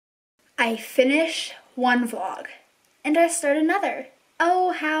I finish one vlog and I start another.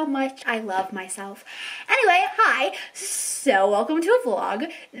 Oh, how much I love myself. Anyway, hi. So, welcome to a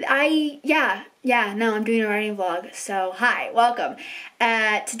vlog. I'm doing a writing vlog. So, hi, welcome.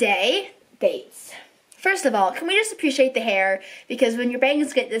 Today, dates. First of all, can we just appreciate the hair? Because when your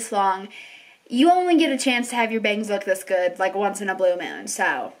bangs get this long, you only get a chance to have your bangs look this good, like once in a blue moon.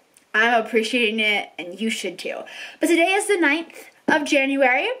 So, I'm appreciating it, and you should too. But today is the 9th of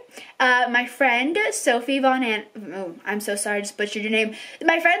January. My friend Sophie I'm so sorry, I just butchered your name.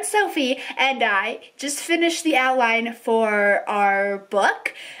 My friend Sophie and I just finished the outline for our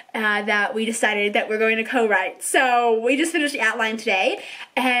book that we decided that we're going to co-write. So we just finished the outline today,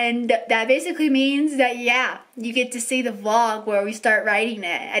 and that basically means that, yeah, you get to see the vlog where we start writing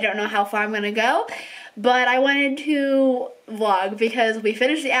it. I don't know how far I'm gonna go, but I wanted to vlog because we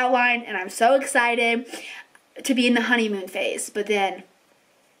finished the outline and I'm so excited to be in the honeymoon phase. But then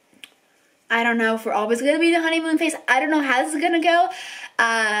I don't know if we're always going to be in the honeymoon phase. I don't know how this is going to go.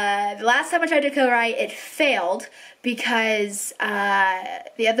 The last time I tried to co-write, it failed because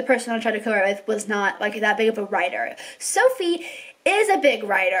the other person I tried to co-write with was not like that big of a writer. Sophie is a big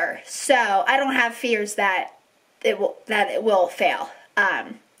writer, so I don't have fears that it will fail.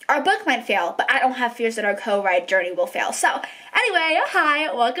 Our book might fail, but I don't have fears that our co-write journey will fail. So anyway,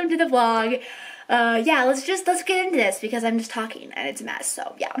 hi, welcome to the vlog. Yeah, let's get into this because I'm just talking and it's a mess,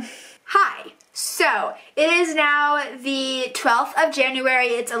 so yeah. Hi, so it is now the 12th of January,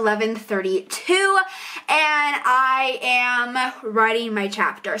 it's 11:32, and I am writing my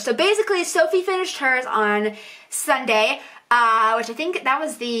chapter. So basically, Sophie finished hers on Sunday, which I think that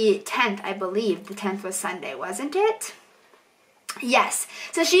was the 10th, I believe. The 10th was Sunday, wasn't it? Yes,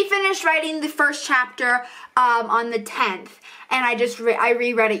 so she finished writing the first chapter on the 10th, and I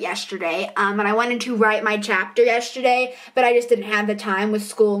reread it yesterday, and I wanted to write my chapter yesterday, but I just didn't have the time with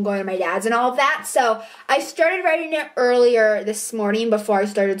school and going to my dad's and all of that, so I started writing it earlier this morning before I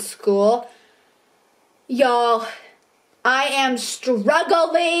started school. Y'all, I am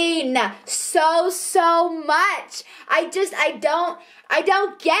struggling so much. I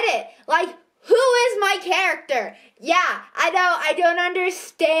don't get it. Like, who is my character? Yeah, I don't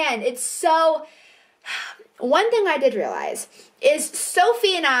understand. It's so... One thing I did realize is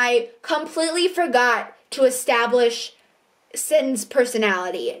Sophie and I completely forgot to establish Sin's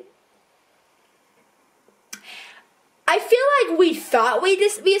personality. I feel like we thought we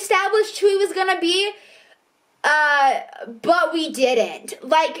established who he was gonna be, but we didn't.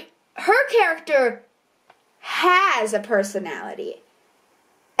 Like, her character has a personality.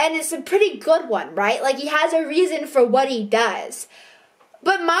 And it's a pretty good one, right? Like, he has a reason for what he does.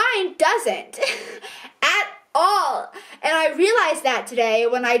 But mine doesn't. At all. And I realized that today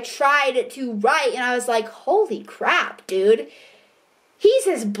when I tried to write, and I was like, holy crap, dude. He's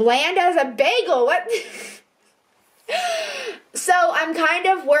as bland as a bagel. What? So I'm kind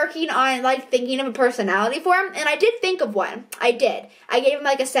of working on, like, thinking of a personality for him, and I did think of one. I did. I gave him,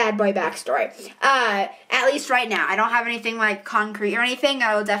 like, a sad boy backstory. At least right now. I don't have anything, like, concrete or anything.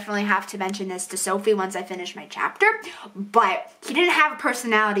 I will definitely have to mention this to Sophie once I finish my chapter, but he didn't have a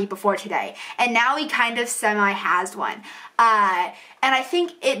personality before today, and now he kind of semi-has one. And I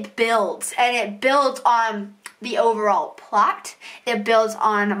think it builds, and it builds on the overall plot. It builds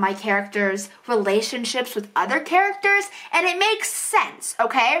on my character's relationships with other characters, and it makes sense,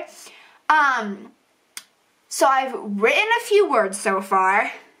 okay? So I've written a few words so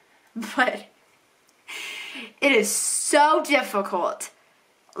far, but it is so difficult.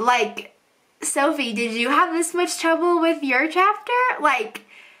 Like, Sophie, did you have this much trouble with your chapter? Like,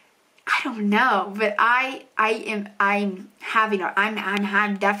 I don't know, but I'm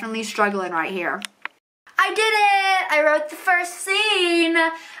definitely struggling right here. I did it! I wrote the first scene,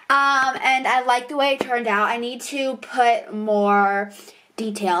 and I like the way it turned out. I need to put more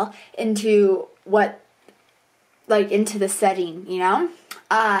detail into into the setting, you know?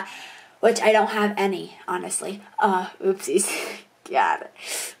 Which I don't have any, honestly. Oopsies. God.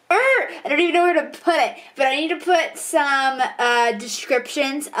 I don't even know where to put it, but I need to put some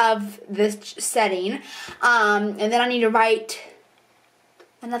descriptions of this setting, and then I need to write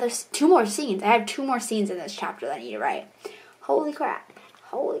two more scenes. I have 2 more scenes in this chapter that I need to write. Holy crap.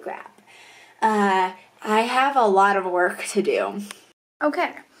 Holy crap. I have a lot of work to do.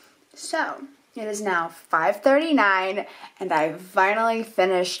 Okay, so it is now 5:39 and I finally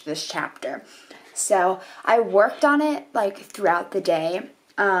finished this chapter. So I worked on it like throughout the day,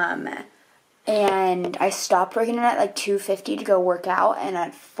 and I stopped working on it like 2:50 to go work out, and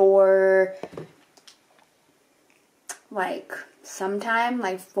at 4, sometime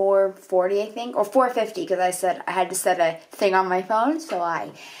like 4:40 I think, or 4:50, because I said I had to set a thing on my phone, so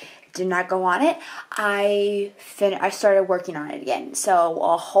I did not go on it. I started working on it again. So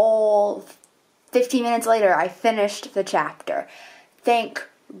a whole 15 minutes later, I finished the chapter. Thank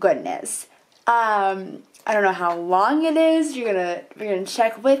goodness. I don't know how long it is. You're gonna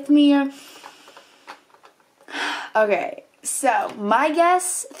check with me. Okay, so my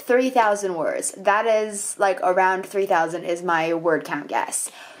guess, 3,000 words. That is like around 3,000 is my word count guess.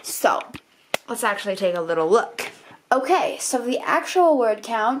 So let's actually take a little look. Okay, so the actual word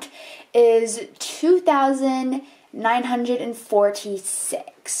count is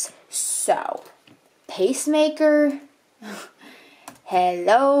 2,946. So, pacemaker,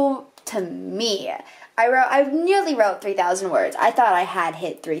 hello to me. I nearly wrote 3,000 words. I thought I had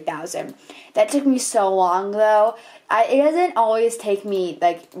hit 3,000. That took me so long, though. It doesn't always take me,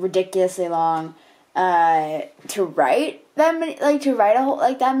 like, ridiculously long to write that many, like, to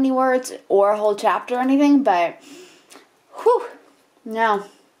write that many words or a whole chapter or anything, but, whew, no.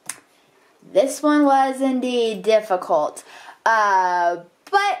 This one was indeed difficult. But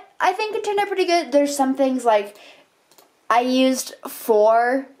I think it turned out pretty good. There's some things, like, I used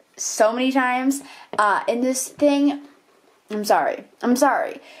for so many times in this thing. I'm sorry.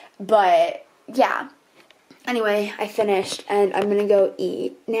 But yeah. Anyway, I finished and I'm gonna go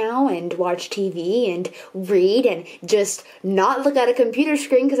eat now and watch TV and read and just not look at a computer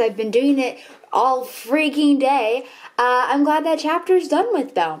screen because I've been doing it all freaking day. I'm glad that chapter's done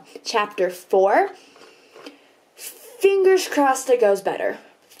with though. Chapter 4. Fingers crossed it goes better.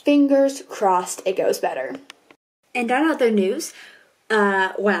 Fingers crossed it goes better. And on other news,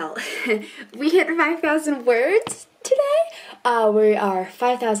 well, we hit 5,000 words today. We are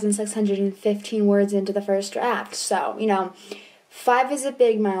 5,615 words into the first draft. So, 5 is a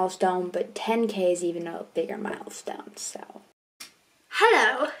big milestone, but 10K is even a bigger milestone, so.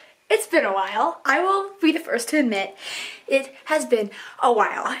 Hello. It's been a while. I will be the first to admit it has been a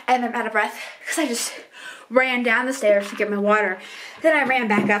while, and I'm out of breath because I just ran down the stairs to get my water. Then I ran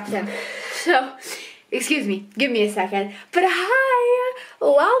back up them. So, excuse me, give me a second. But hi,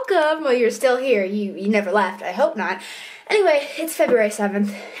 welcome. Well, you're still here. You never left. I hope not. Anyway, it's February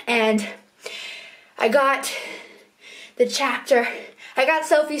 7th, and I got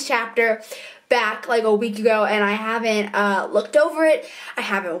Sophie's chapter back like a week ago, and I haven't looked over it. I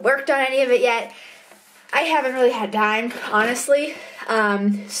haven't worked on any of it yet. I haven't really had time, honestly.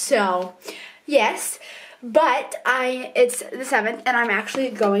 So, yes. But it's the 7th, and I'm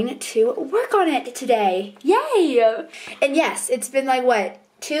actually going to work on it today. Yay! And yes, it's been like, what,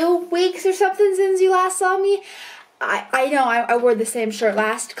 2 weeks or something since you last saw me? I know I wore the same shirt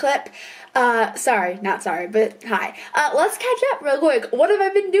last clip. Sorry, not sorry, but hi. Let's catch up real quick. What have I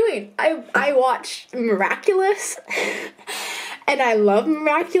been doing? I watched Miraculous, and I love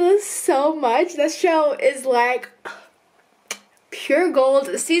Miraculous so much. This show is like pure gold.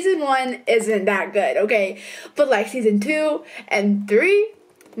 Season 1 isn't that good, okay? But like season 2 and 3,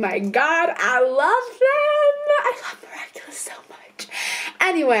 my God, I love them. I love Miraculous so much.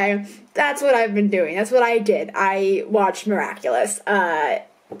 Anyway, that's what I've been doing. That's what I did. I watched Miraculous. I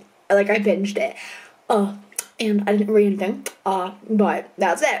binged it. And I didn't read anything. But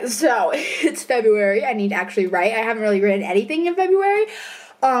that's it. So, it's February. I need to actually write. I haven't really written anything in February.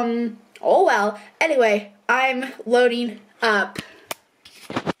 Oh well. Anyway, I'm loading up.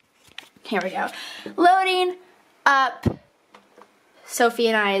 Here we go. Loading up Sophie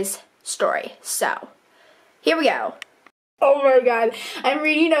and I's story. So, here we go. Oh my God, I'm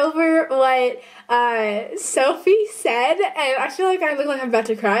reading over what Sophie said, and I feel like I look like I'm about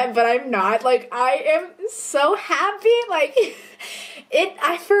to cry, but I'm not. Like, I am so happy. Like,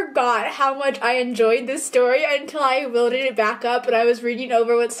 I forgot how much I enjoyed this story until I loaded it back up and I was reading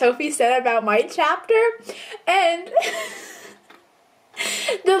over what Sophie said about my chapter, and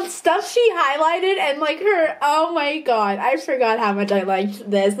the stuff she highlighted and like oh my God, I forgot how much I liked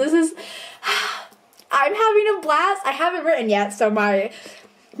this. This is, I'm having a blast. I haven't written yet, so my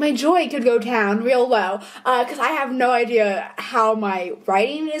joy could go down real low, because I have no idea how my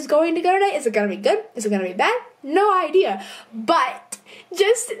writing is going to go today. Is it going to be good? Is it going to be bad? No idea. But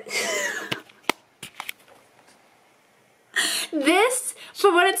just this,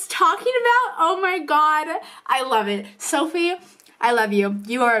 for what it's talking about, oh my God, I love it. Sophie, I love you.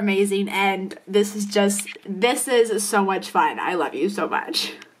 You are amazing, and this is so much fun. I love you so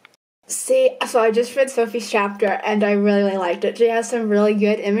much. See, so I just read Sophie's chapter, and I really liked it. She has some really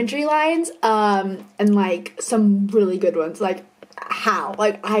good imagery lines, and like some really good ones. Like, how?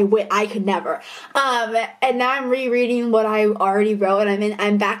 Like, I could never. And now I'm rereading what I already wrote, and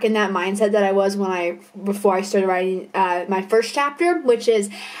I'm back in that mindset that I was before I started writing my first chapter, which is,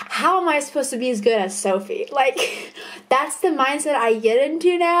 how am I supposed to be as good as Sophie? Like, that's the mindset I get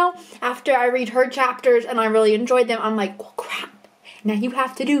into now. After I read her chapters and I really enjoyed them, I'm like, well, crap, now you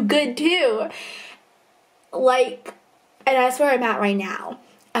have to do good too. Like, and that's where I'm at right now.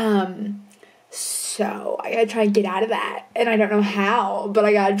 So I gotta try and get out of that, and I don't know how, but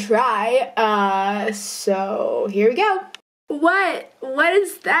I gotta try. So here we go. What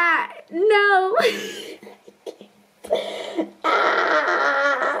is that? No.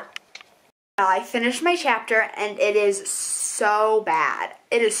 I finished my chapter, and it is so bad.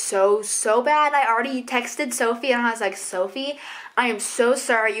 It is so bad. I already texted Sophie, and I was like, Sophie, I am so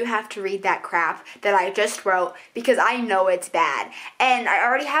sorry you have to read that crap that I just wrote, because I know it's bad. And I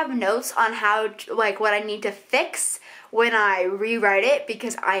already have notes on how, like, what I need to fix when I rewrite it,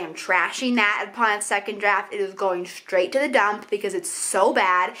 because I am trashing that upon its second draft. It is going straight to the dump because it's so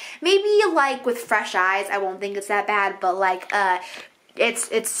bad. Maybe, like, with fresh eyes, I won't think it's that bad, but, like,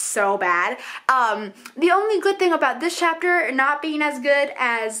 it's so bad. The only good thing about this chapter not being as good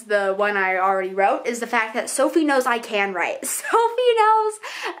as the one I already wrote is the fact that Sophie knows I can write. Sophie knows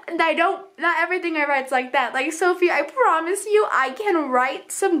not everything I write's like that. Like, Sophie, I promise you I can write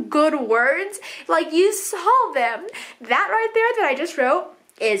some good words. Like, you saw them. That right there that I just wrote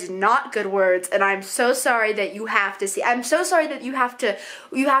is not good words, and I'm so sorry that you have to see. I'm so sorry that you have to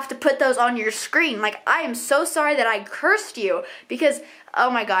put those on your screen. Like, I am so sorry that I cursed you, because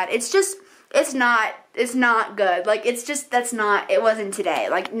oh my god, it's not good. Like, it wasn't today.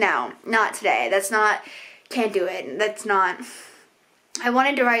 Like, no, not today. Can't do it. I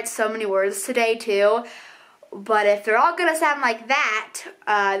wanted to write so many words today too, but if they're all gonna sound like that,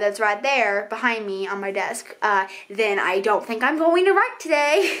 that's right there behind me on my desk, then I don't think I'm going to write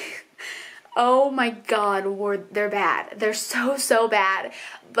today. Oh my god, they're bad. They're so bad.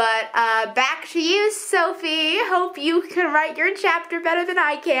 But back to you, Sophie. Hope you can write your chapter better than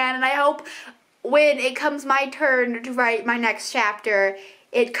I can, and I hope when it comes my turn to write my next chapter,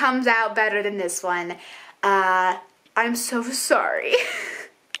 it comes out better than this one. I'm so sorry.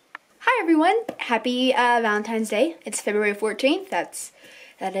 Hi everyone, happy Valentine's Day. It's February 14th, that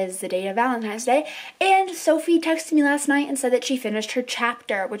is the date of Valentine's Day, and Sophie texted me last night and said that she finished her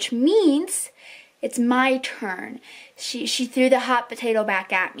chapter, which means it's my turn. She threw the hot potato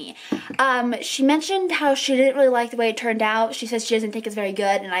back at me. She mentioned how she didn't really like the way it turned out. She says she doesn't think it's very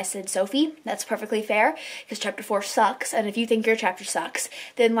good, and I said, Sophie, that's perfectly fair, because chapter 4 sucks, and if you think your chapter sucks,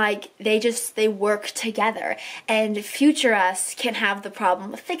 then, like, they work together, and future us can have the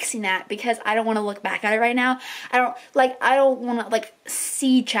problem of fixing that, because I don't want to look back at it right now. I don't want to, like,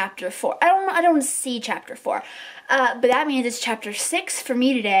 see chapter 4. I don't want to see chapter 4. But that means it's chapter 6 for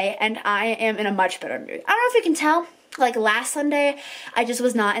me today, and I am in a much better mood. I don't know if you can tell. Like, last Sunday, I just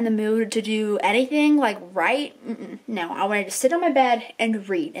was not in the mood to do anything, like, write. No, I wanted to sit on my bed and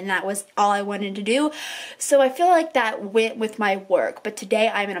read, and that was all I wanted to do. So I feel like that went with my work. But today,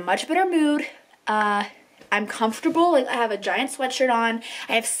 I'm in a much better mood. I'm comfortable. Like, I have a giant sweatshirt on.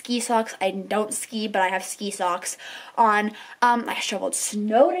 I have ski socks. I don't ski, but I have ski socks on. I shoveled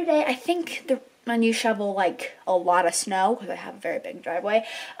snow today. I think when you shovel, like, a lot of snow, because I have a very big driveway,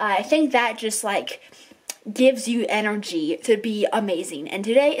 I think that just, like, gives you energy to be amazing, and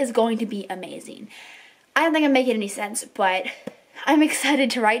today is going to be amazing. I don't think I'm making any sense, but I'm excited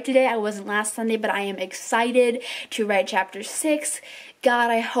to write today. I wasn't last Sunday, but I am excited to write chapter 6.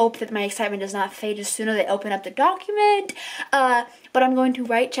 God, I hope that my excitement does not fade as soon as I open up the document, but I'm going to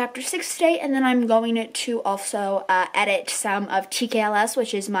write chapter 6 today, and then I'm going to also edit some of TKLS,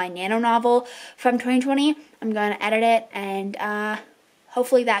 which is my nano novel from 2020. I'm going to edit it, and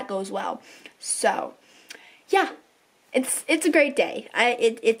hopefully that goes well. So yeah, it's a great day.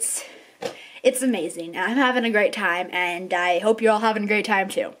 It's amazing. I'm having a great time, and I hope you're all having a great time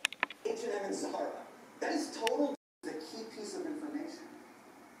too. That is total the key piece of information.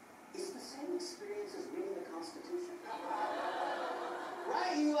 It's the same experience as reading the Constitution.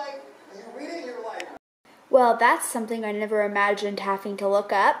 Right? You read it, you're like. Well, that's something I never imagined having to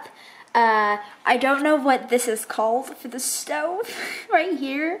look up. I don't know what this is called for the stove right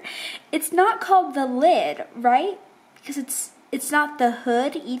here. It's not called the lid, right? Because it's not the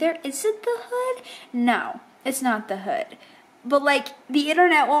hood either. Is it the hood? No, it's not the hood. But, like, the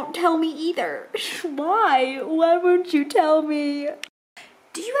internet won't tell me either. Why? Why won't you tell me?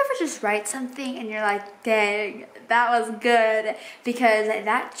 Do you ever just write something and you're like, dang, that was good, because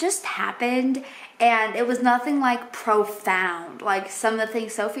that just happened and it was nothing like profound. Like some of the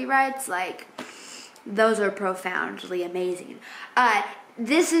things Sophie writes, like, those are profoundly amazing.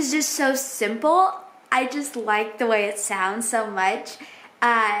 This is just so simple. I just like the way it sounds so much.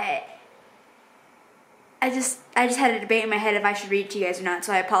 I just had a debate in my head if I should read it to you guys or not,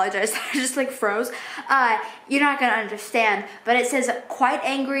 so I apologize. I just like froze. You're not gonna understand, but it says, quite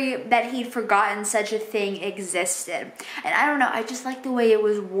angry that he'd forgotten such a thing existed. And I don't know, I just like the way it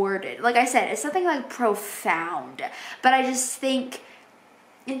was worded. Like I said, it's something like profound, but I just think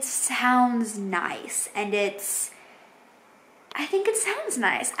it sounds nice, and I think it sounds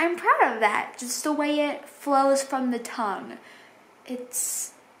nice. I'm proud of that, just the way it flows from the tongue.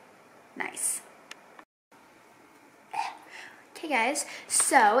 It's nice. Okay guys,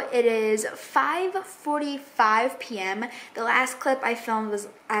 so it is 5:45 p.m. The last clip I filmed was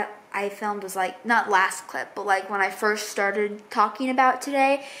like, not last clip, but like when I first started talking about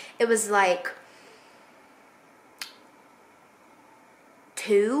today, it was like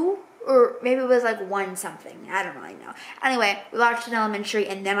 2, or maybe it was like 1 something. I don't really know. Anyway, we watched in elementary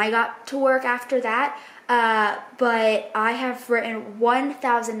and then I got to work after that. But I have written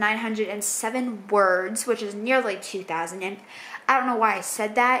 1,907 words, which is nearly 2,000. And I don't know why I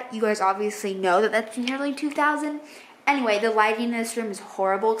said that. You guys obviously know that that's nearly 2,000. Anyway, the lighting in this room is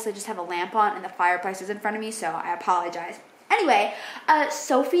horrible because I just have a lamp on and the fireplace is in front of me, so I apologize. Anyway,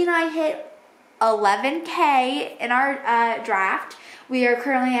 Sophie and I hit 11K in our draft. We are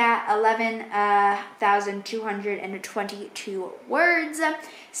currently at 11,222 words.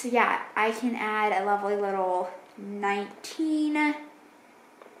 So yeah, I can add a lovely little 19,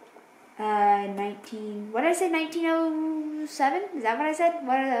 what did I say, 1907? Is that what I said?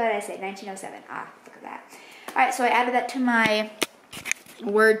 What did I say, 1907? Ah, look at that. Alright, so I added that to my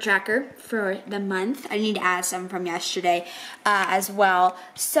word tracker for the month. I need to add some from yesterday as well.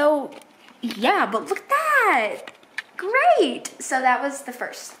 So yeah, but look at that. Great! So that was the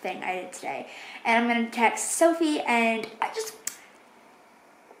first thing I did today. And I'm going to text Sophie, and I just,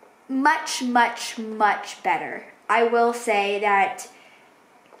 much, much, much better. I will say that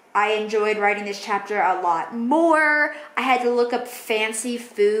I enjoyed writing this chapter a lot more. I had to look up fancy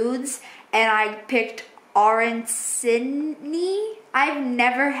foods, and I picked arancini. I've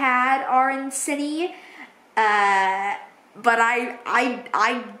never had arancini, but I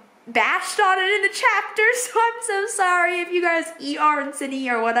bashed on it in the chapter, so I'm so sorry if you guys eat arancini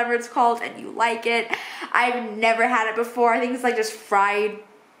or whatever it's called and you like it. I've never had it before. I think it's like just fried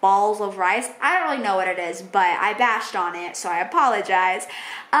balls of rice. I don't really know what it is, but I bashed on it, so I apologize.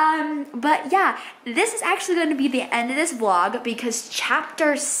 But yeah, this is actually going to be the end of this vlog because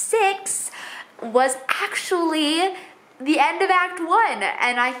chapter 6 was actually the end of Act 1,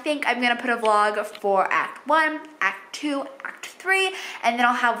 and I think I'm going to put a vlog for Act 1, Act 2, Act 3, and then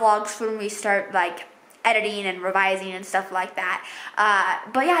I'll have vlogs for when we start, like, editing and revising and stuff like that.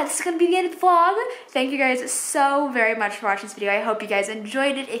 But yeah, this is going to be the end of the vlog. Thank you guys so very much for watching this video. I hope you guys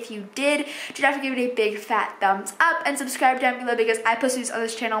enjoyed it. If you did, do not forget to give it a big fat thumbs up and subscribe down below because I post videos on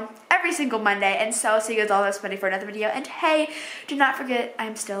this channel every single Monday, and so I'll see you guys all this Monday for another video. And hey, do not forget,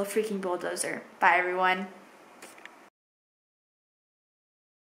 I'm still a freaking bulldozer. Bye everyone.